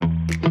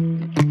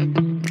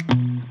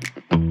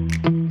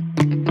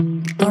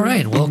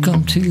right.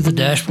 Welcome to the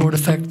Dashboard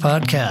Effect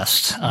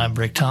Podcast. I'm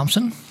Rick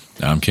Thompson.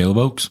 I'm Caleb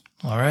Oakes.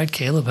 All right,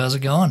 Caleb, how's it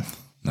going?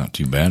 Not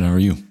too bad. How are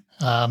you?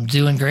 I'm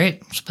doing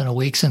great. It's been a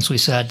week since we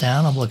sat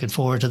down. I'm looking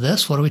forward to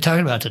this. What are we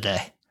talking about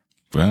today?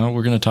 Well,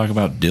 we're going to talk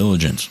about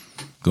diligence,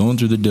 going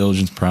through the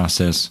diligence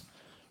process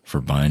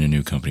for buying a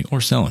new company or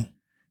selling.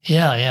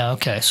 Yeah.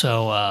 Okay.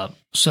 So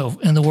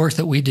in the work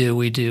that we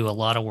do a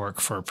lot of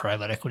work for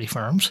private equity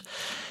firms.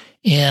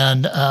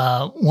 And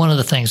one of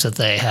the things that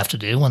they have to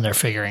do when they're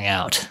figuring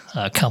out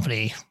a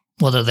company,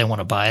 whether they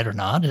want to buy it or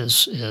not,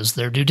 is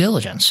their due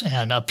diligence.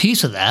 And a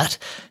piece of that,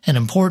 an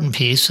important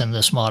piece in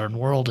this modern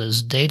world,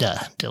 is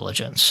data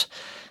diligence.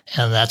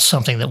 And that's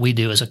something that we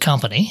do as a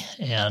company.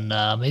 And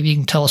maybe you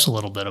can tell us a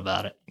little bit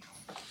about it.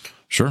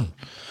 Sure.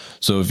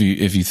 So if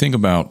you think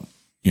about,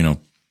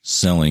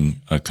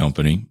 selling a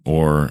company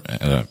or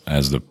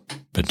as the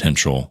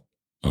potential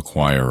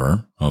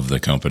acquirer of the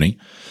company,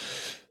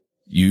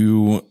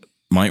 you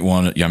might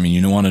want to,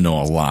 you want to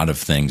know a lot of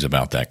things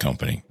about that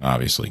company,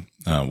 obviously.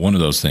 One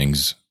of those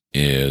things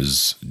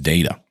is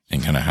data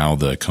and kind of how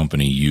the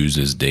company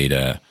uses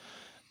data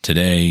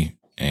today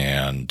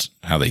and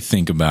how they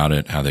think about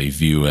it, how they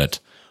view it,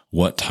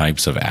 what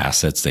types of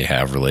assets they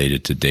have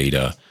related to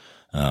data,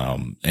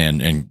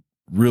 and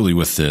really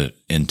with the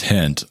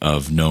intent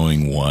of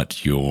knowing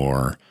what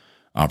your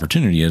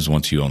opportunity is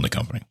once you own the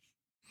company.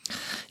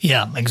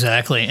 Yeah,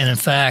 exactly. And in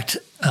fact,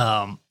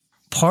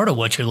 part of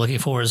what you're looking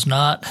for is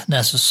not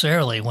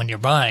necessarily, when you're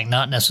buying,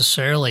 not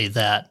necessarily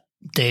that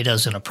data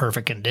is in a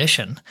perfect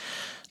condition,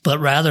 but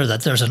rather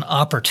that there's an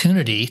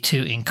opportunity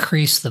to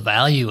increase the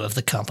value of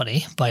the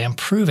company by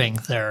improving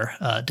their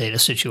data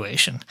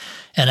situation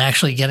and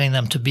actually getting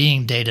them to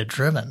being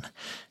data-driven.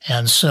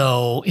 And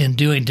so in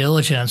doing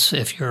diligence,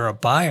 if you're a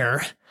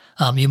buyer,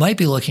 you might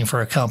be looking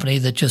for a company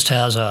that just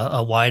has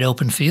a wide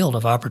open field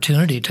of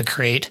opportunity to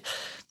create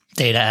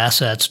data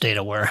assets,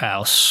 data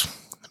warehouse,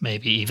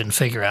 maybe even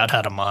figure out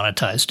how to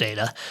monetize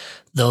data,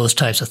 those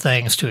types of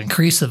things to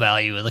increase the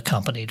value of the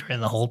company during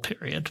the hold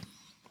period.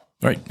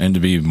 Right. And to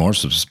be more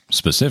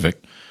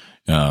specific,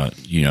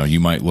 you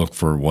might look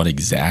for what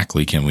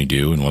exactly can we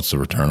do and what's the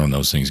return on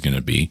those things going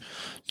to be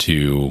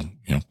to,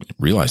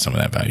 realize some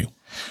of that value.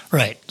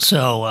 Right.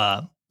 So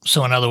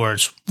in other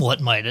words, what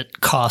might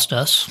it cost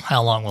us?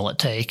 How long will it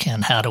take?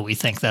 And how do we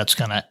think that's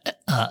going to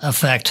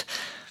affect,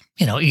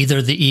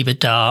 either the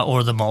EBITDA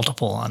or the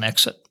multiple on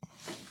exit?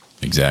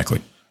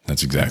 Exactly.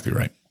 That's exactly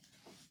right.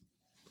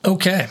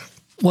 Okay.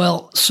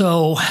 Well,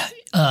 so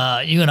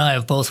you and I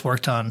have both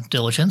worked on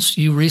diligence.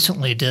 You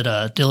recently did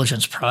a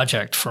diligence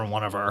project for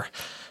one of our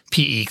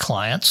PE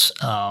clients.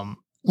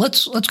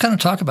 Let's kind of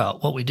talk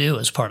about what we do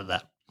as part of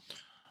that.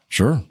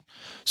 Sure.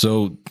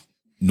 So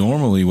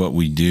normally what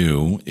we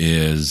do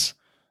is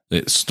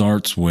it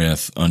starts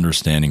with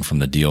understanding from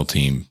the deal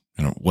team,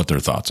 what their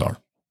thoughts are,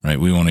 right?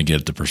 We want to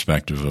get the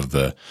perspective of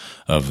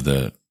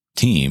the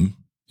team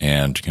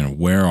and kind of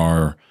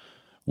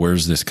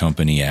where's this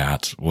company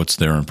at? What's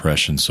their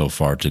impression so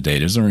far to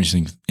date? Is there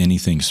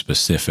anything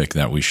specific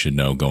that we should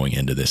know going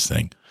into this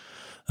thing?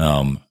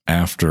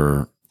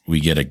 After we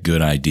get a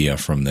good idea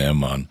from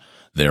them on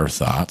their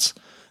thoughts,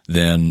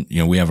 then,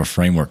 we have a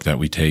framework that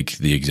we take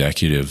the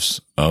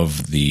executives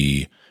of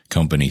the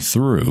company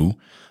through.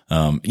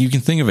 You can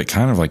think of it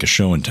kind of like a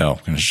show and tell,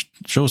 kind of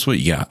show us what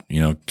you got,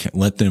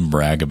 let them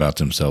brag about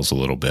themselves a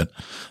little bit.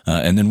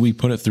 And then we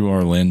put it through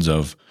our lens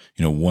of,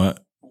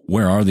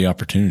 where are the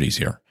opportunities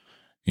here?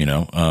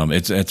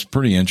 It's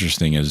pretty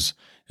interesting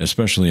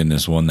especially in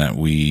this one that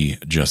we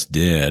just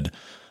did,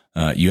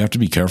 you have to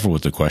be careful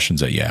with the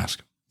questions that you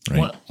ask,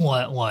 right?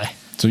 Why?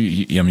 So,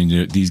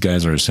 these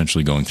guys are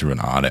essentially going through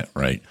an audit,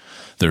 right?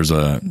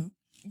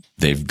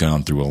 They've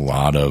gone through a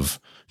lot of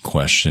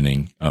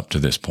questioning up to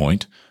this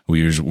point.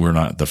 We're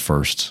not the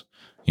first,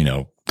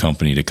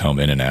 company to come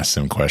in and ask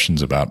them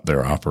questions about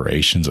their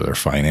operations or their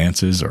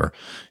finances or,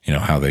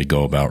 how they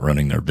go about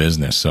running their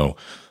business. So,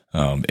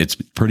 it's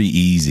pretty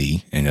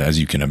easy, and as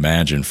you can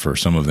imagine, for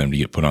some of them to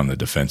get put on the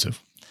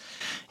defensive.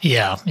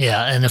 Yeah.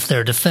 And if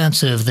they're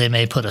defensive, they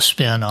may put a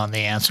spin on the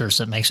answers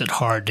that makes it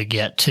hard to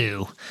get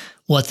to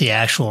what the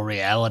actual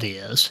reality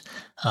is.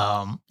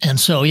 And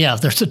so,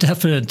 there's a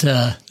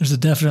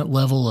definite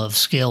level of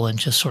skill in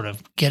just sort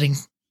of getting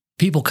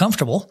people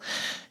comfortable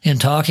in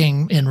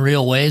talking in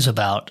real ways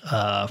about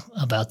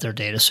their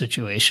data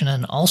situation,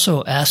 and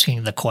also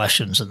asking the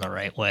questions in the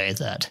right way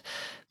that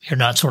you're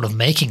not sort of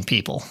making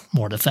people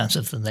more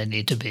defensive than they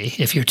need to be.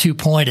 If you're too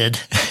pointed,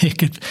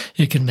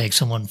 it can make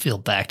someone feel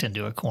backed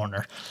into a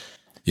corner.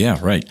 Yeah,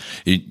 right.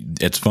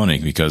 It's funny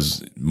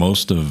because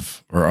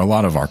a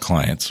lot of our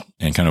clients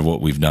and kind of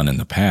what we've done in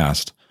the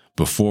past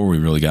before we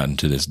really got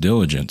into this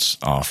diligence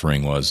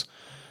offering was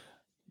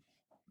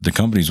the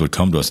companies would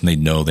come to us and they'd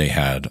know they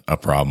had a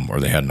problem or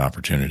they had an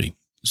opportunity.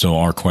 So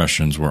our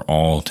questions were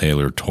all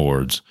tailored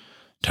towards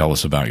tell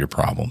us about your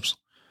problems.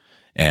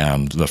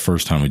 And the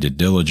first time we did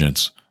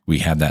diligence, we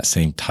had that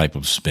same type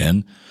of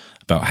spin.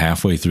 About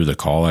halfway through the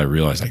call, I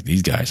realized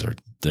these guys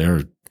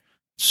they're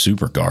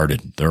super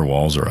guarded. Their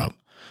walls are up.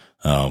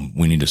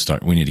 We need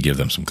to give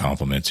them some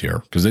compliments here,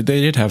 because they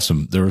did have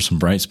there were some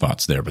bright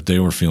spots there, but they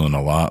were feeling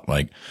a lot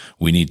like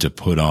we need to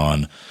put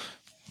on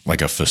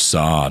like a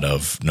facade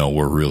of, no,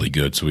 we're really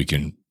good, so we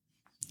can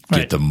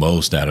get the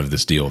most out of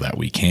this deal that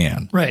we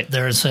can. Right.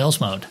 They're in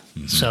sales mode.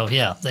 Mm-hmm. So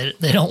yeah,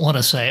 they don't want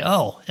to say,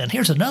 oh, and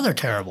here's another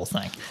terrible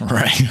thing.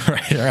 Right.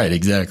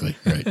 Exactly.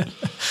 Right.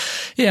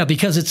 Yeah,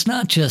 because it's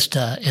not just,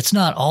 it's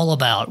not all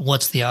about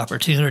what's the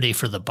opportunity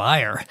for the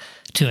buyer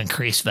to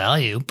increase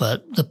value,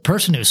 but the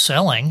person who's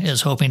selling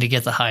is hoping to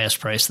get the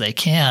highest price they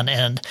can.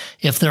 And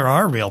if there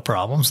are real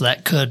problems,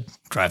 that could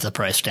drive the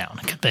price down.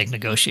 It could make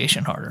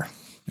negotiation harder.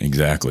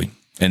 Exactly.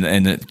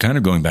 And it kind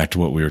of going back to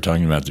what we were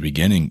talking about at the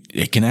beginning,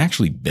 it can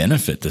actually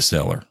benefit the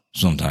seller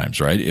sometimes,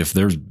 right? If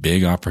there's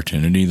big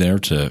opportunity there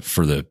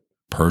for the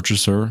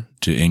purchaser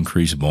to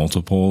increase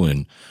multiple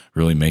and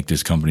really make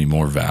this company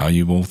more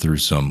valuable through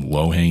some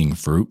low-hanging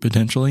fruit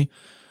potentially,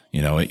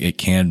 it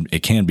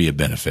can be a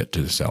benefit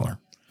to the seller.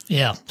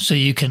 Yeah. So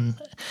you can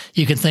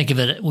think of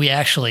it, we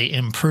actually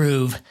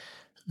improve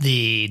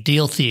the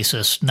deal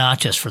thesis, not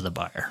just for the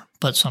buyer,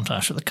 but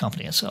sometimes for the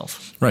company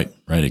itself. Right,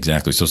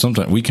 exactly. So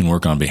sometimes we can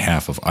work on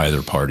behalf of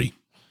either party,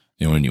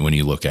 when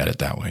you look at it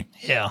that way.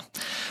 Yeah.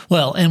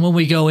 Well, and when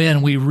we go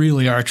in, we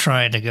really are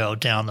trying to go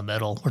down the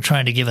middle. We're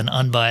trying to give an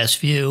unbiased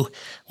view.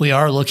 We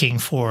are looking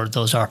for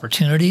those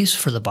opportunities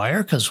for the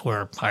buyer because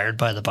we're hired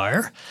by the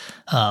buyer.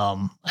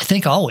 I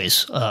think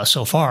always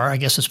so far, I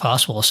guess it's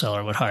possible a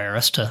seller would hire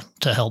us to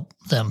help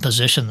them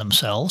position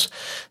themselves.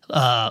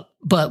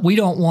 But we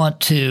don't want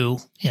to,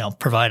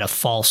 provide a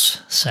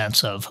false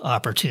sense of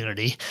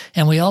opportunity.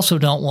 And we also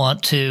don't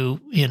want to,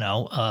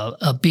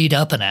 beat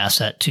up an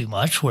asset too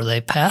much where they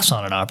pass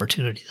on an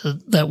opportunity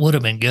that would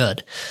have been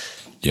good.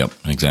 Yep,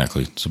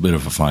 exactly. It's a bit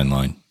of a fine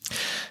line.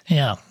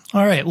 Yeah.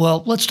 All right.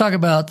 Well, let's talk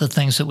about the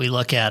things that we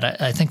look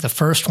at. I think the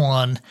first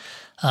one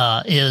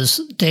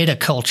is data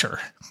culture.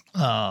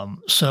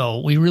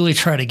 So we really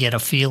try to get a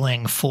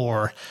feeling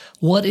for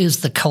what is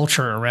the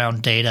culture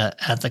around data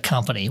at the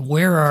company?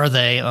 Where are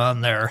they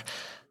on their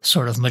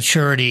sort of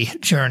maturity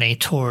journey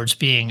towards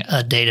being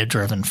a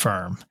data-driven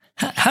firm?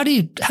 How do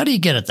you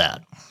get at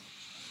that?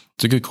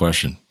 It's a good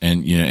question.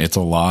 And, it's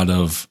a lot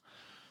of,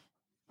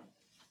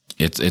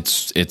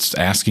 it's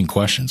asking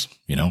questions,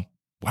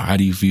 how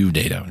do you view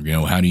data?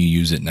 How do you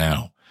use it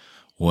now?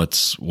 What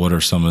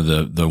are some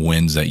of the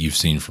wins that you've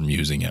seen from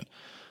using it?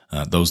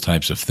 Those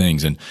types of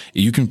things. And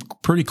you can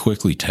pretty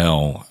quickly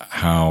tell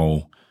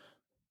how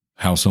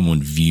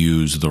someone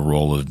views the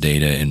role of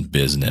data in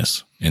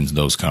business in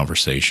those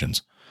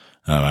conversations.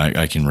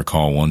 I can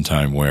recall one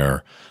time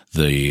where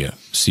the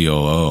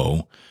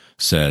COO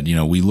said,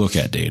 we look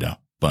at data,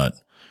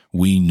 but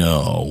we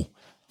know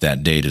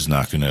that data is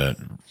not going to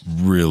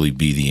really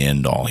be the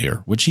end all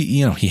here, which he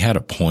had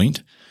a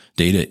point.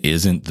 Data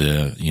isn't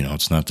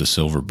it's not the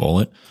silver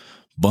bullet,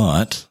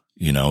 but,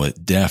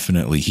 it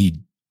definitely, he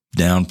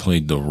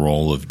downplayed the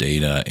role of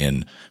data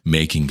in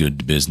making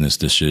good business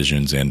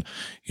decisions and,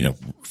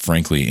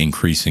 frankly,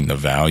 increasing the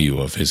value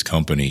of his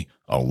company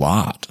a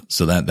lot.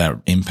 So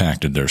that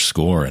impacted their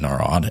score in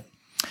our audit.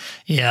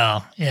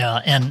 Yeah.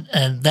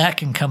 And that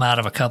can come out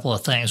of a couple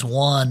of things.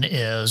 One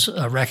is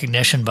a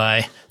recognition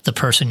by the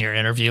person you're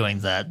interviewing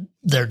that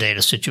their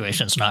data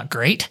situation is not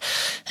great.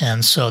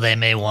 And so they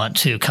may want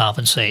to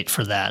compensate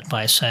for that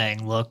by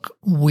saying, look,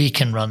 we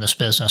can run this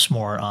business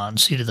more on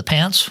seat of the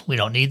pants. We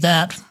don't need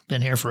that.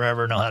 Been here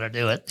forever, know how to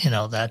do it,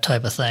 that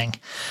type of thing.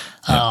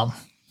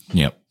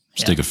 Yep.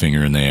 Stick a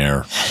finger in the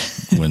air,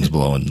 wind's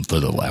blowing to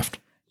the left.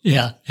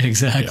 Yeah,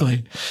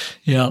 exactly.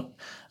 Yeah.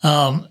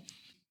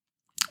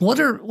 What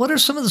are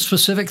some of the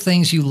specific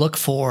things you look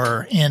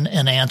for in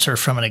an answer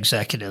from an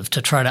executive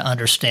to try to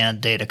understand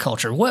data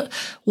culture?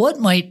 What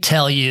might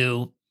tell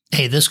you,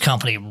 hey, this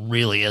company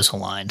really is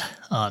aligned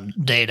on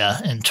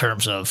data in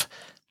terms of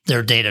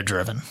they're data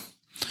driven?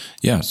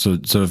 Yeah. So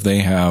if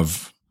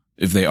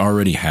they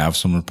already have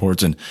some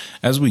reports, and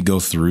as we go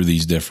through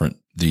these different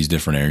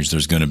areas,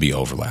 there's going to be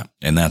overlap,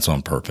 and that's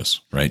on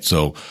purpose, right?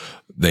 So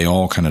they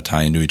all kind of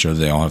tie into each other.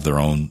 They all have their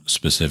own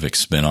specific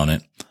spin on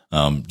it.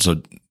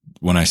 So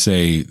when I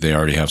say they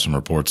already have some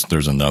reports,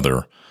 there's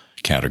another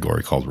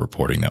category called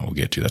reporting that we'll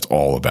get to. That's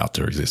all about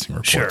their existing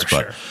reports.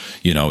 But,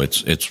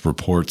 it's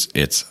reports.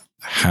 It's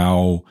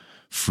how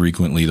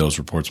frequently those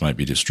reports might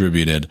be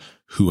distributed,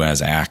 who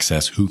has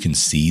access, who can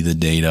see the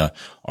data.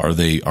 Are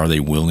they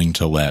willing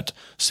to let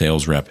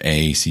sales rep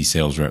A see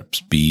sales rep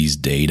B's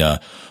data?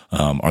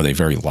 Are they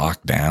very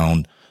locked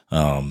down?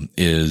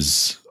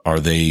 Are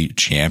they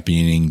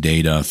championing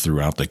data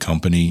throughout the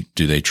company?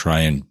 Do they try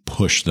and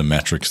push the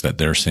metrics that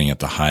they're seeing at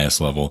the highest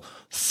level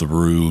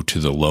through to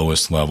the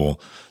lowest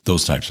level?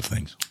 Those types of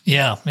things.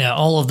 Yeah,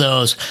 all of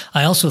those.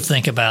 I also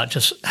think about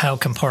just how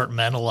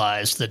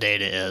compartmentalized the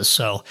data is.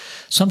 So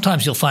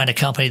sometimes you'll find a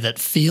company that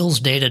feels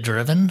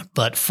data-driven,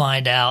 but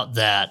find out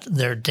that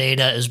their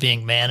data is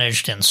being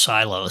managed in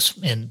silos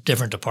in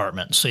different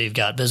departments. So you've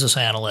got business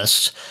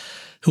analysts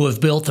who have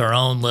built their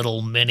own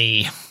little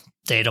mini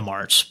data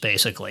marts,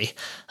 basically.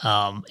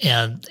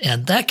 And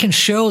that can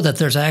show that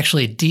there's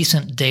actually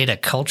decent data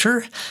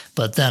culture,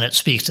 but then it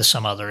speaks to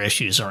some other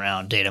issues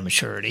around data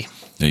maturity.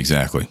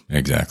 Exactly.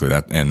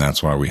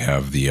 That's why we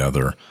have the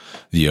other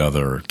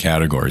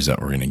categories that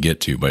we're going to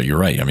get to. But you're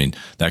right. I mean,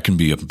 that can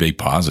be a big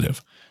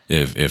positive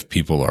if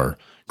people are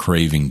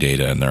craving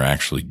data and they're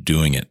actually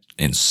doing it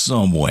in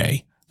some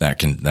way. That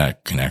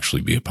can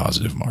actually be a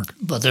positive mark.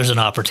 But there's an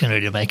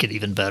opportunity to make it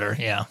even better.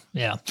 Yeah.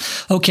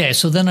 Okay,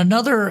 so then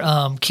another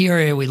key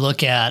area we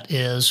look at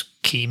is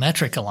key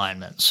metric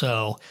alignment.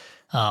 So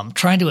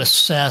trying to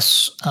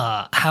assess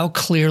how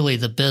clearly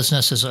the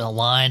business is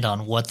aligned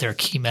on what their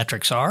key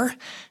metrics are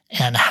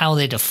and how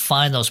they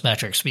define those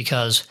metrics,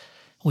 because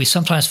we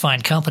sometimes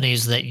find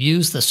companies that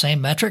use the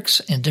same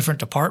metrics in different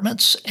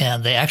departments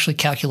and they actually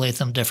calculate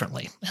them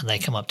differently and they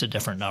come up to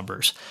different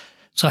numbers.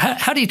 So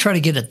how do you try to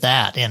get at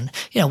that? And,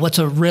 what's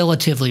a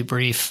relatively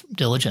brief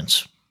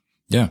diligence?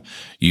 Yeah.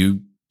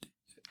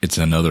 It's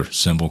another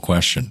simple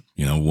question.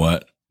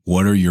 What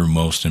are your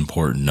most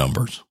important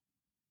numbers,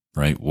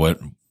 right?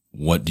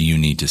 What do you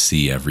need to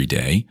see every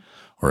day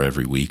or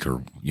every week,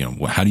 or,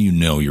 how do you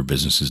know your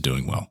business is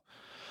doing well?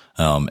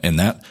 And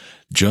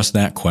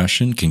that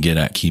question can get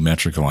at key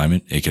metric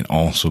alignment. It can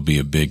also be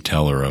a big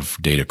teller of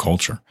data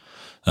culture.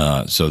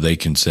 So they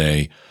can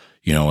say,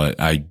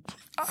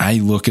 I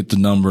look at the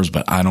numbers,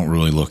 but I don't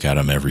really look at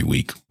them every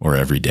week or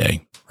every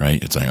day,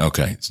 right? It's like,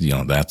 okay,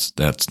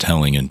 that's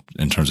telling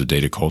in terms of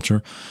data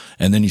culture.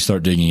 And then you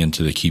start digging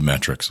into the key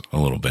metrics a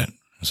little bit.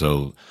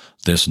 So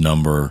this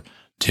number,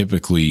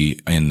 typically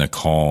in the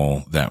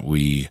call that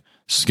we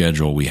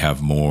schedule, we have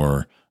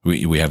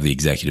the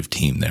executive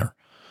team there.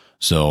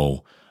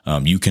 So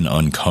you can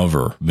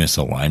uncover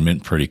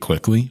misalignment pretty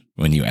quickly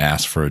when you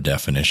ask for a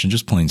definition,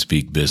 just plain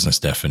speak business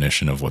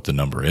definition of what the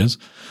number is.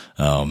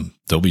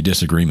 There'll be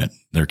disagreement.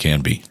 There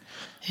can be.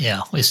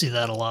 Yeah, we see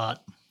that a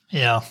lot.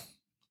 Yeah.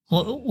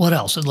 Well, what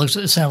else?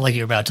 It sounded like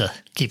you're about to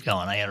keep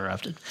going. I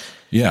interrupted.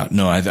 Yeah.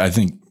 No, I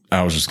think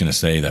I was just going to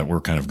say that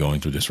we're kind of going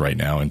through this right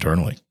now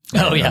internally.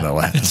 Oh, yeah.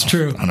 It's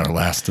true. On our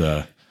last,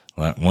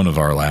 one of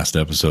our last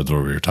episodes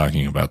where we were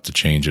talking about the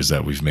changes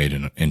that we've made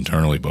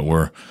internally, but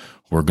we're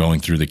going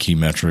through the key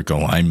metric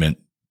alignment,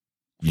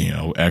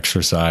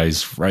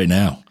 exercise right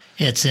now.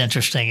 It's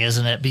interesting,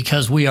 isn't it?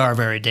 Because we are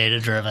very data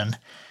driven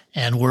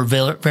and we're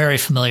very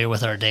familiar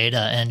with our data.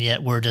 And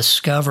yet we're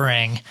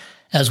discovering,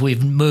 as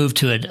we've moved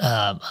to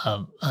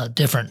a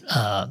different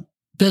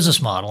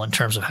business model in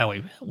terms of how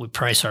we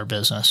price our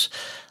business,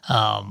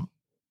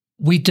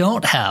 we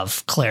don't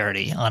have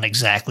clarity on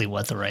exactly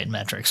what the right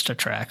metrics to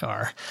track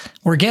are.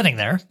 We're getting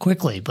there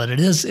quickly, but it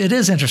is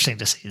interesting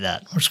to see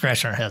that. We're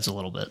scratching our heads a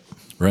little bit.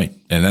 Right.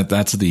 And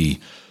that's the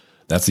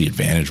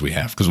advantage we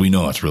have, because we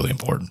know that's really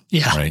important.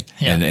 Yeah. Right.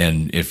 Yeah.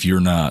 And if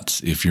you're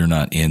not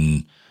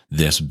in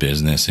this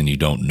business and you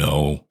don't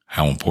know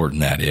how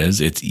important that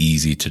is, it's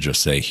easy to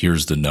just say,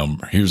 here's the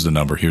number, here's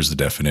the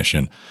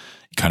definition,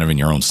 kind of in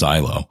your own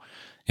silo,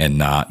 and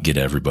not get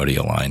everybody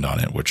aligned on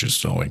it, which is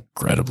so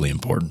incredibly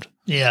important.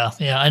 Yeah.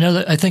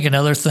 I think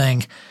another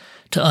thing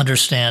to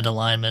understand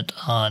alignment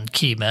on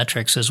key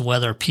metrics is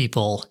whether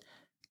people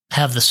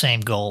have the same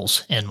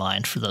goals in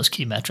mind for those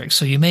key metrics.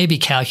 So you may be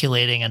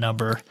calculating a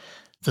number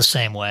the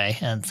same way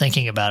and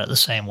thinking about it the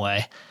same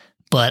way,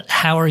 but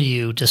how are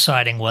you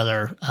deciding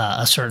whether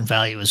a certain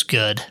value is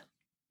good,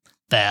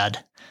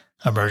 bad,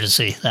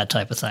 emergency, that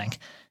type of thing?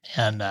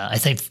 And I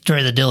think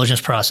during the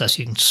diligence process,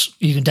 you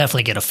can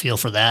definitely get a feel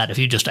for that if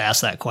you just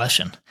ask that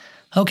question.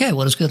 Okay,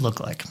 what does good look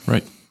like?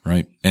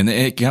 Right. And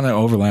it kind of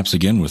overlaps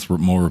again with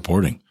more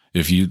reporting.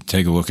 If you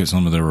take a look at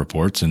some of their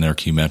reports and their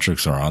key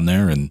metrics are on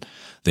there and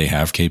they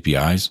have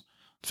KPIs,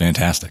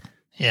 fantastic.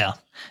 Yeah.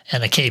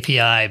 And the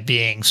KPI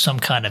being some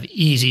kind of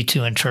easy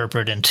to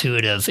interpret,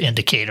 intuitive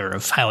indicator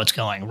of how it's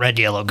going, red,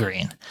 yellow,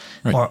 green,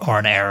 right, or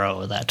an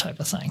arrow, that type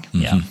of thing.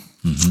 Mm-hmm. Yeah.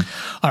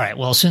 Mm-hmm. All right.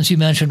 Well, since you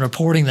mentioned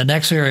reporting, the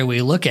next area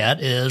we look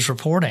at is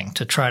reporting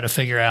to try to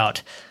figure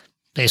out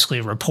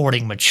basically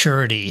reporting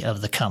maturity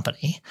of the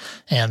company.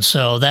 And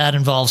so that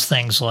involves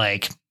things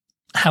like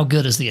how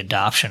good is the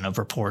adoption of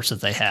reports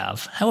that they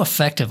have? How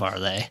effective are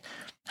they?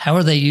 How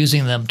are they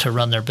using them to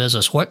run their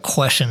business? What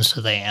questions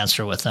do they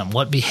answer with them?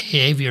 What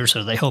behaviors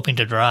are they hoping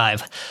to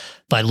drive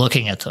by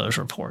looking at those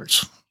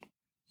reports?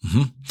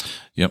 Mm-hmm.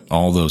 Yep,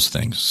 all those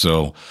things.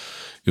 So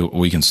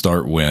we can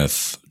start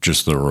with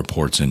just the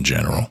reports in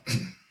general,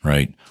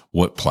 right?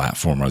 What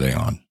platform are they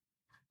on?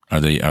 Are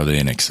they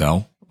in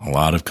Excel? A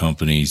lot of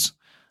companies,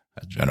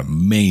 an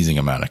amazing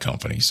amount of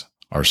companies,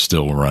 are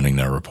still running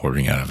their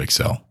reporting out of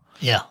Excel.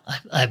 Yeah,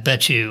 I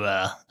bet you.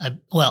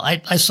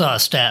 I saw a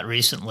stat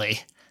recently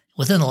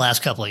within the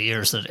last couple of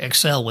years that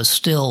Excel was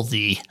still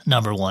the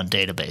number one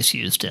database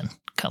used in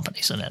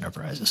companies and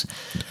enterprises.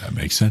 That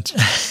makes sense.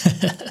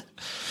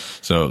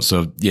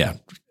 So yeah,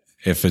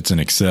 if it's an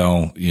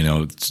Excel,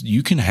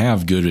 you can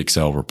have good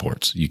Excel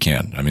reports. You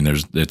can. I mean,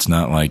 it's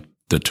not like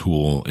the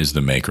tool is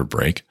the make or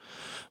break,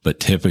 but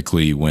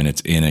typically when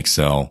it's in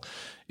Excel,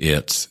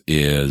 it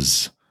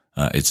is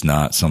It's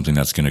not something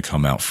that's going to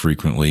come out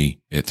frequently.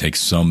 It takes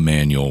some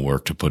manual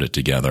work to put it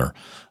together.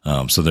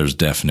 So there's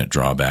definite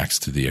drawbacks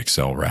to the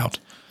Excel route.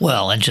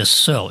 Well, and just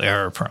so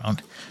error prone.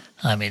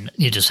 I mean,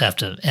 you just have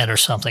to enter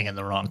something in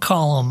the wrong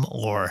column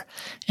or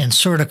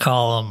insert a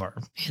column or,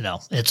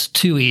 it's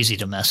too easy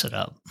to mess it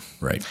up.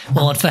 Right.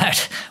 Well, in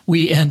fact,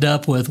 we end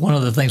up with one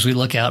of the things we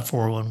look out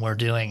for when we're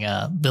doing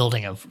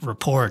building of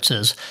reports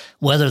is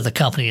whether the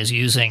company is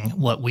using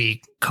what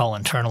we call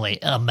internally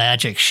a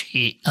magic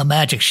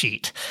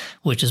sheet,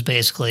 which is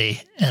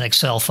basically an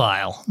Excel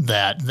file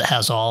that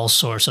has all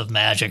sorts of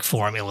magic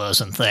formulas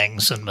and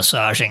things and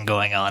massaging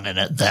going on in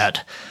it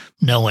that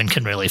no one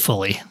can really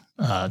fully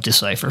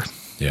decipher.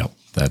 Yeah,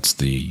 that's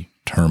the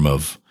term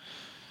of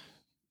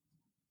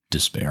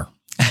despair.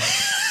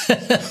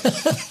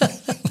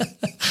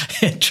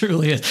 It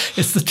truly is.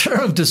 It's the term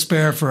of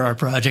despair for our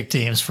project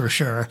teams for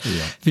sure.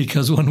 Yeah.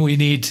 Because when we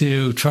need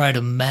to try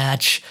to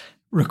match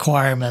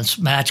requirements,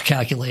 match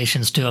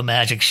calculations to a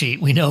magic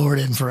sheet, we know we're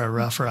in for a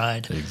rough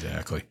ride.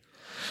 Exactly.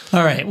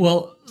 All right.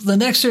 Well, the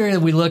next area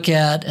we look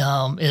at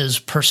is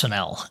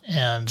personnel.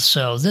 And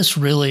so this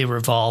really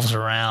revolves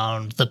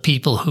around the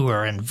people who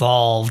are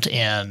involved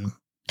in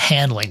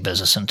handling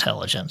business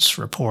intelligence,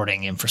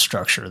 reporting,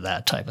 infrastructure,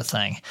 that type of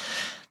thing.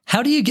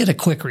 How do you get a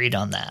quick read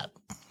on that?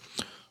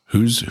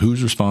 Who's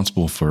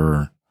responsible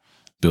for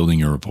building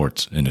your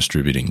reports and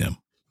distributing them?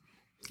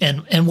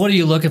 And what are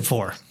you looking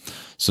for?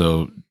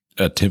 So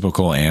a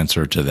typical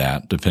answer to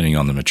that, depending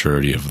on the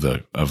maturity of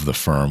the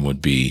firm,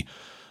 would be,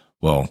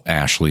 well,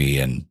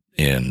 Ashley over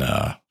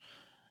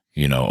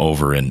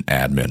in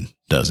admin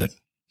does it.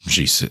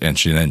 She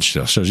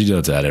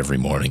does that every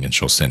morning, and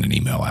she'll send an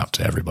email out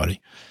to everybody.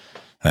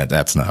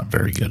 That's not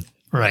very good,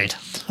 right?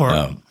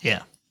 Or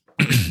yeah,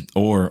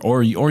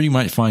 or you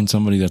might find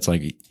somebody that's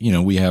like,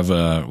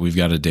 we've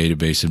got a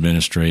database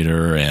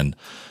administrator and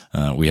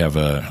we have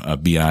a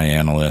BI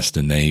analyst,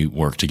 and they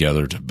work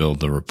together to build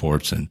the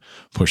reports and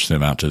push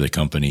them out to the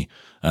company.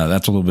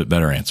 That's a little bit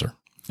better answer.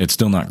 It's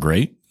still not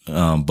great.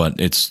 But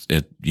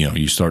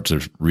you start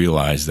to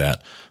realize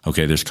that,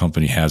 okay, this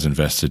company has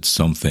invested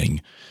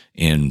something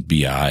in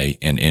BI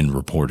and in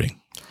reporting.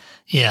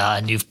 Yeah.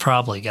 And you've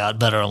probably got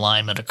better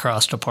alignment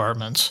across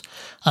departments.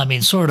 I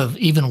mean, sort of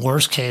even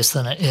worse case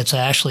than it's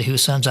Ashley who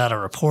sends out a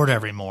report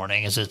every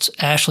morning is it's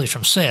Ashley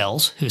from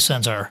sales who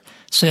sends our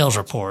sales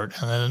report.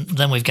 And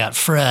then we've got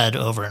Fred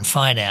over in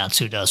finance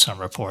who does some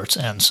reports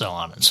and so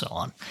on and so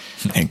on.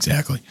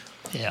 Exactly.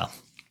 Yeah.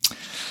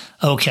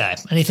 Okay.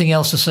 Anything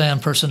else to say on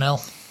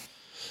personnel?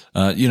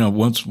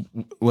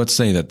 Let's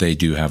say that they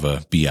do have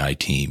a BI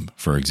team,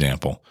 for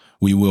example,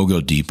 we will go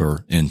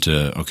deeper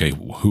into, okay,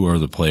 who are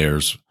the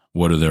players?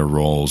 What are their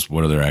roles?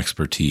 What are their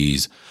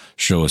expertise?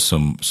 Show us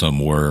some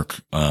work.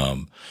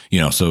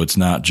 So it's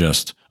not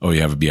just, oh,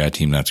 you have a BI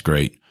team. That's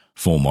great.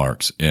 Full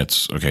marks.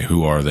 It's okay.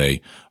 Who are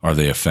they? Are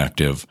they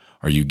effective?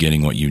 Are you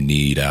getting what you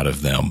need out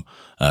of them?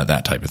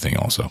 That type of thing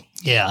also.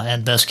 Yeah.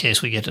 And best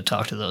case, we get to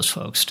talk to those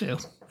folks too.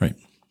 Right.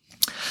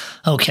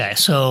 Okay,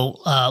 so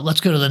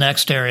let's go to the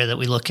next area that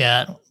we look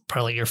at,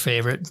 probably your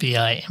favorite,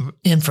 BI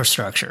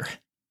infrastructure.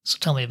 So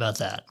tell me about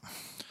that.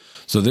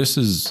 So this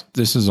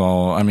is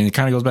all, I mean, it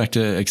kind of goes back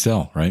to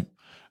Excel, right?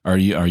 Are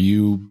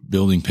you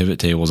building pivot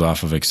tables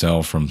off of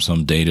Excel from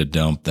some data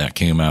dump that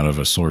came out of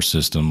a source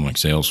system like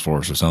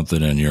Salesforce or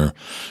something, and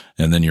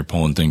then you're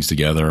pulling things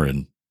together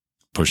and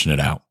pushing it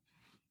out?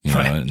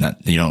 Right. And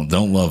that,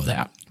 don't love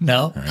that.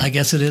 No, right. I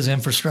guess it is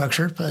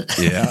infrastructure, but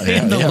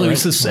in the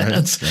loosest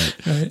sense.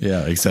 Right.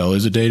 Yeah, Excel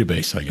is a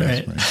database, I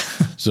guess. Right.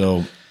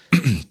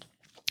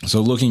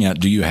 So looking at,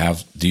 do you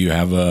have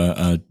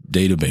a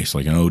database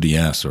like an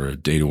ODS or a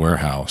data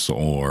warehouse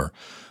or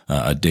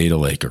a data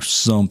lake or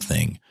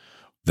something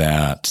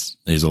that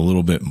is a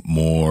little bit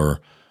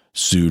more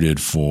suited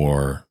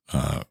for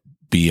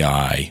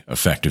BI,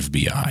 effective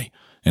BI,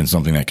 and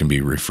something that can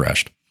be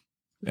refreshed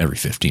every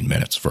 15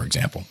 minutes, for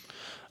example.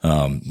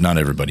 Not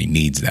everybody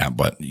needs that,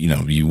 but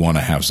you want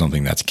to have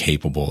something that's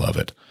capable of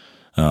it.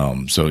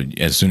 So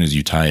as soon as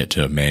you tie it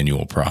to a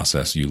manual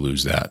process, you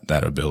lose that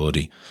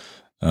ability.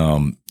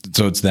 So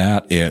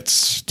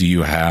it's do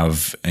you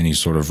have any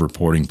sort of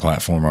reporting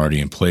platform already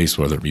in place,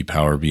 whether it be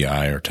Power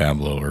BI or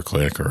Tableau or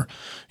Click or,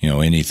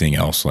 anything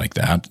else like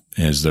that?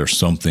 Is there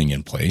something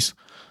in place?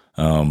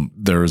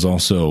 There is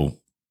also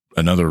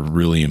another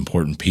really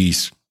important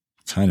piece,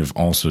 kind of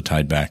also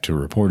tied back to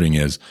reporting,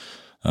 is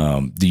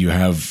do you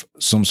have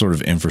some sort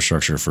of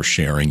infrastructure for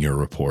sharing your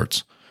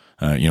reports?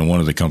 One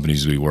of the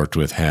companies we worked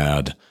with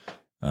had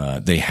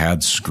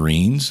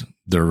screens.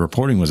 Their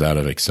reporting was out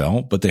of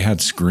Excel, but they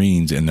had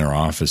screens in their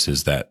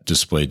offices that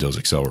displayed those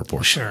Excel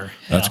reports. Sure.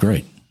 Yeah. That's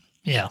great.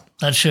 Yeah.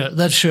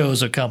 That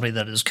shows a company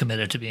that is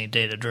committed to being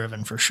data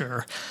driven for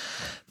sure.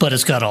 But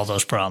it's got all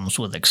those problems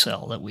with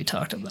Excel that we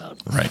talked about.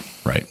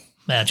 Right.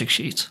 Magic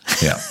sheets.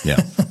 Yeah.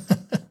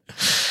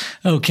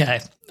 Okay.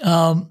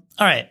 All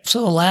right.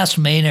 So the last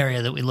main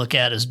area that we look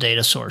at is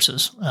data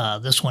sources.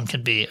 This one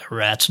can be a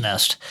rat's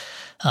nest.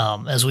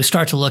 As we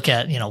start to look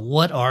at,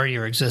 what are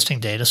your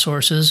existing data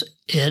sources,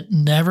 it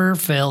never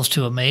fails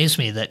to amaze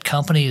me that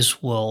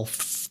companies will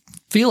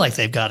feel like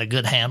they've got a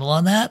good handle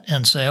on that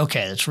and say,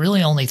 okay, it's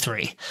really only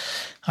three: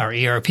 our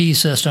ERP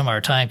system,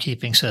 our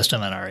timekeeping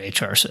system, and our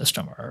HR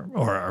system,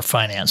 or our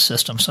finance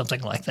system,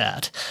 something like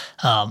that.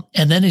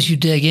 And then as you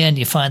dig in,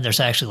 you find there's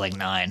actually like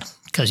 9,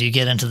 because you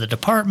get into the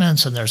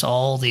departments and there's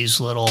all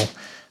these little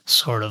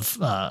sort of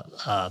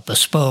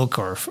bespoke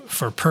or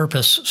for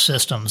purpose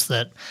systems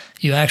that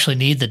you actually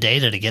need the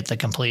data to get the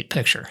complete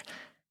picture.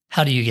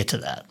 How do you get to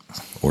that?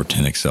 Or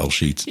 10 Excel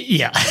sheets.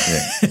 Yeah.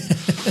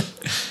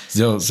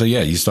 So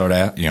yeah, you start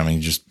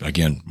just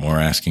again, more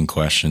asking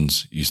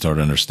questions. You start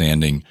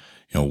understanding,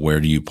 where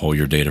do you pull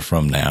your data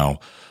from now?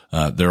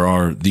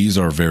 These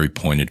are very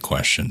pointed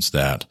questions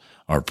that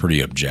are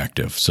pretty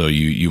objective. So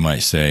you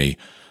might say,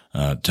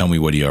 tell me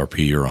what ERP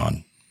you're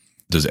on.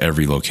 Does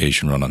every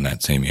location run on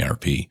that same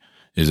ERP?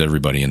 Is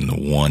everybody in the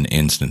one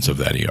instance of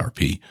that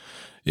ERP?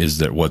 Is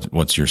that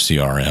what's your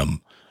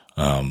CRM?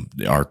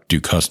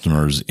 Do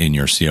customers in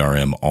your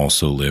CRM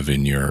also live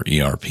in your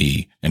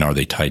ERP, and are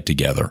they tied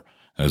together?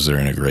 Is there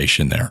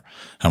integration there?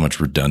 How much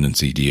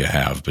redundancy do you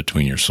have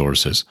between your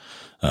sources?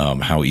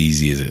 How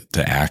easy is it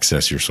to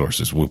access your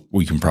sources?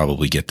 We can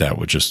probably get that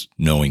with just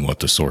knowing what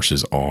the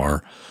sources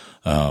are.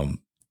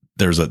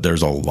 There's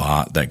a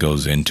lot that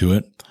goes into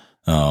it.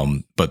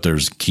 But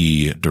there's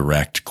key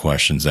direct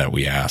questions that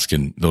we ask,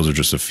 and those are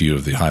just a few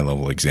of the high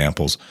level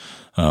examples.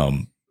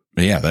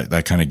 But yeah,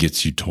 that kind of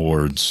gets you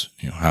towards,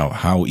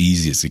 how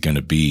easy is it going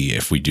to be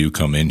if we do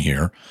come in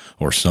here,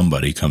 or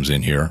somebody comes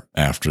in here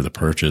after the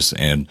purchase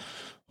and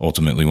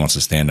ultimately wants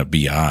to stand up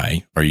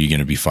BI? Are you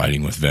going to be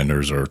fighting with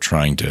vendors or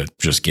trying to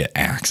just get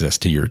access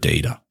to your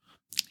data?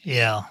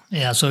 Yeah.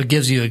 Yeah. So it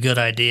gives you a good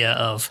idea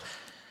of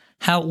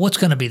what's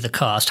going to be the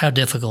cost? How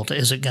difficult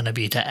is it going to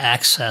be to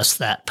access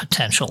that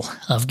potential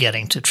of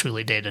getting to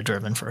truly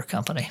data-driven for a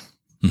company?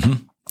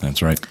 Mm-hmm.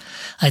 That's right.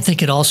 I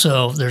think it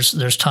also,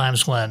 there's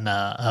times when,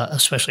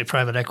 especially a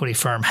private equity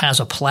firm has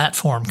a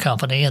platform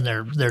company and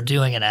they're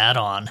doing an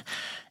add-on.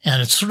 And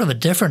it's sort of a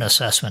different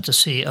assessment to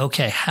see,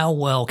 okay, how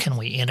well can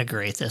we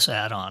integrate this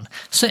add-on?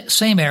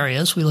 Same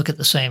areas, we look at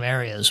the same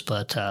areas,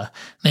 but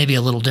maybe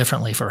a little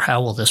differently for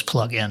how will this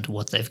plug into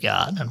what they've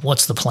got, and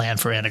what's the plan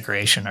for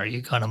integration? Are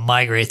you going to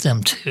migrate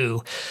them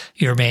to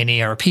your main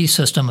ERP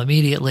system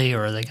immediately,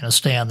 or are they going to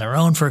stay on their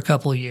own for a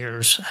couple of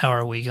years? How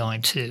are we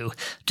going to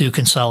do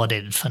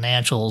consolidated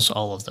financials?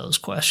 All of those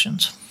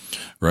questions.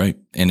 Right.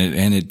 And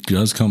it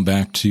does come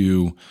back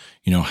to,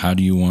 how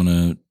do you want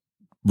to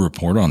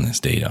report on this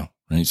data?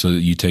 Right. So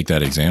you take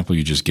that example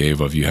you just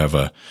gave of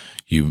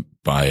you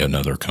buy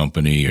another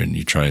company and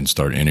you try and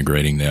start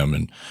integrating them,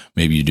 and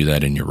maybe you do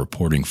that in your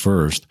reporting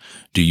first.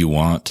 Do you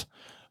want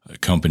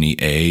company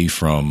A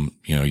from,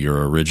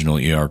 your original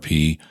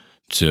ERP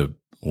to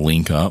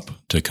link up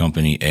to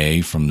company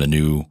A from the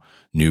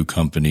new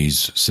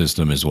company's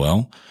system as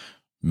well?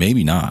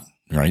 Maybe not.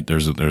 Right.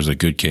 There's a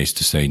good case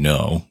to say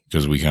no,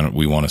 because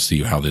we want to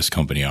see how this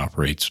company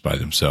operates by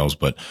themselves.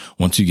 But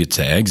once you get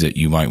to exit,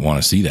 you might want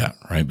to see that,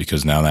 right?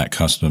 Because now that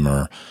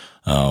customer,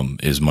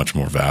 is much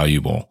more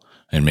valuable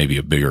and maybe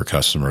a bigger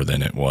customer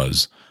than it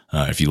was,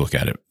 if you look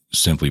at it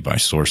simply by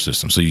source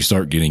system. So you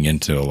start getting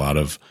into a lot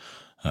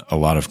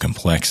of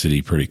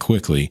complexity pretty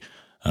quickly.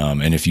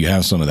 And if you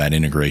have some of that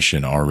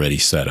integration already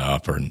set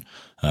up, and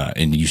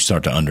you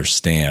start to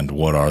understand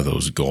what are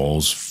those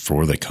goals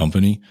for the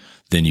company,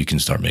 then you can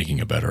start making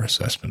a better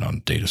assessment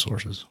on data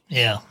sources.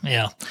 Yeah.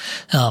 Yeah.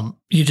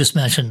 You just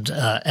mentioned,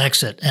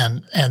 exit,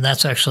 and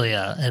that's actually,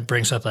 it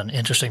brings up an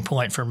interesting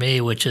point for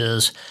me, which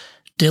is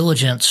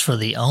diligence for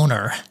the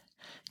owner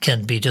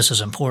can be just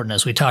as important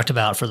as we talked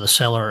about for the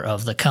seller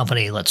of the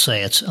company. Let's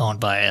say it's owned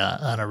by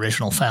an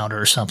original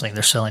founder or something.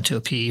 They're selling to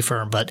a PE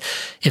firm. But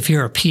if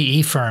you're a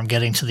PE firm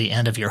getting to the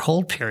end of your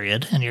hold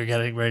period and you're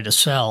getting ready to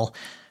sell,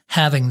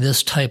 having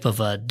this type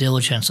of a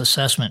diligence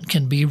assessment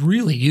can be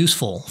really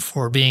useful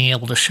for being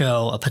able to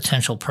show a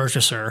potential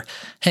purchaser,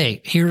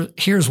 hey,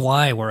 here's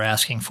why we're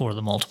asking for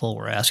the multiple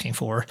we're asking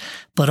for,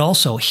 but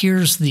also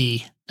here's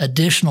the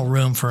additional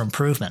room for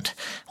improvement.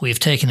 We've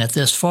taken it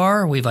this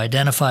far. We've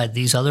identified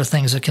these other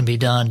things that can be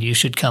done. You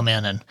should come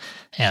in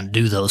and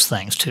do those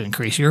things to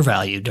increase your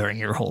value during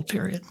your hold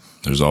period.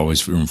 There's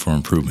always room for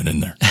improvement in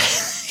there.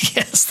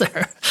 Yes,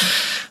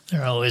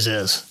 there always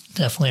is.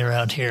 Definitely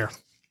around here.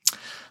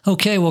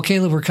 Okay, well,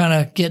 Caleb, we're kind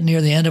of getting near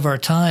the end of our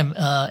time.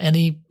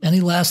 Any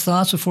last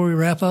thoughts before we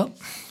wrap up?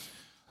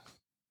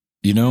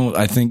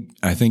 I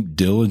think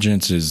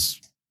diligence is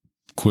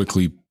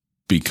quickly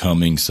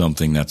becoming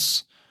something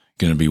that's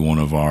going to be one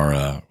of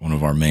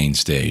our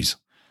mainstays,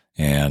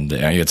 and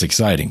it's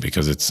exciting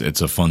because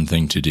it's a fun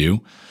thing to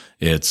do.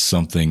 It's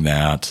something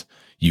that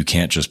you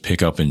can't just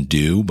pick up and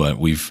do, but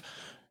we've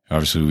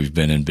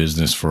been in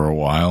business for a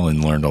while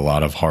and learned a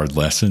lot of hard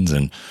lessons,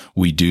 and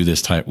we've done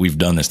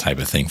this type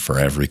of thing for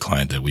every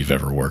client that we've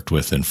ever worked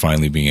with, and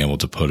finally being able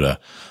to put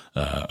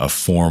a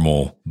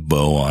formal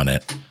bow on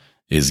it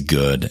is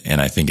good. And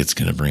I think it's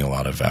going to bring a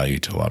lot of value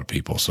to a lot of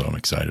people. So I'm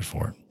excited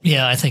for it.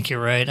 Yeah, I think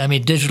you're right. I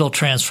mean, digital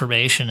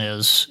transformation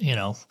is,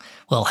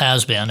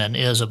 has been and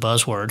is a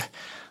buzzword.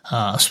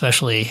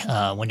 especially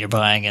when you're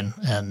buying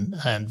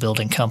and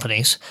building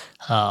companies.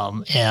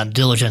 And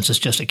diligence is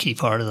just a key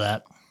part of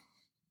that.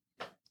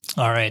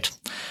 All right.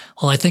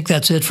 Well, I think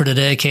that's it for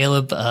today,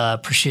 Caleb.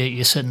 Appreciate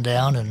you sitting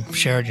down and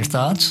sharing your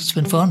thoughts. It's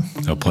been fun.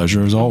 A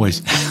pleasure as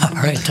always.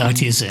 All right. Talk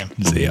to you soon.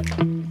 See ya.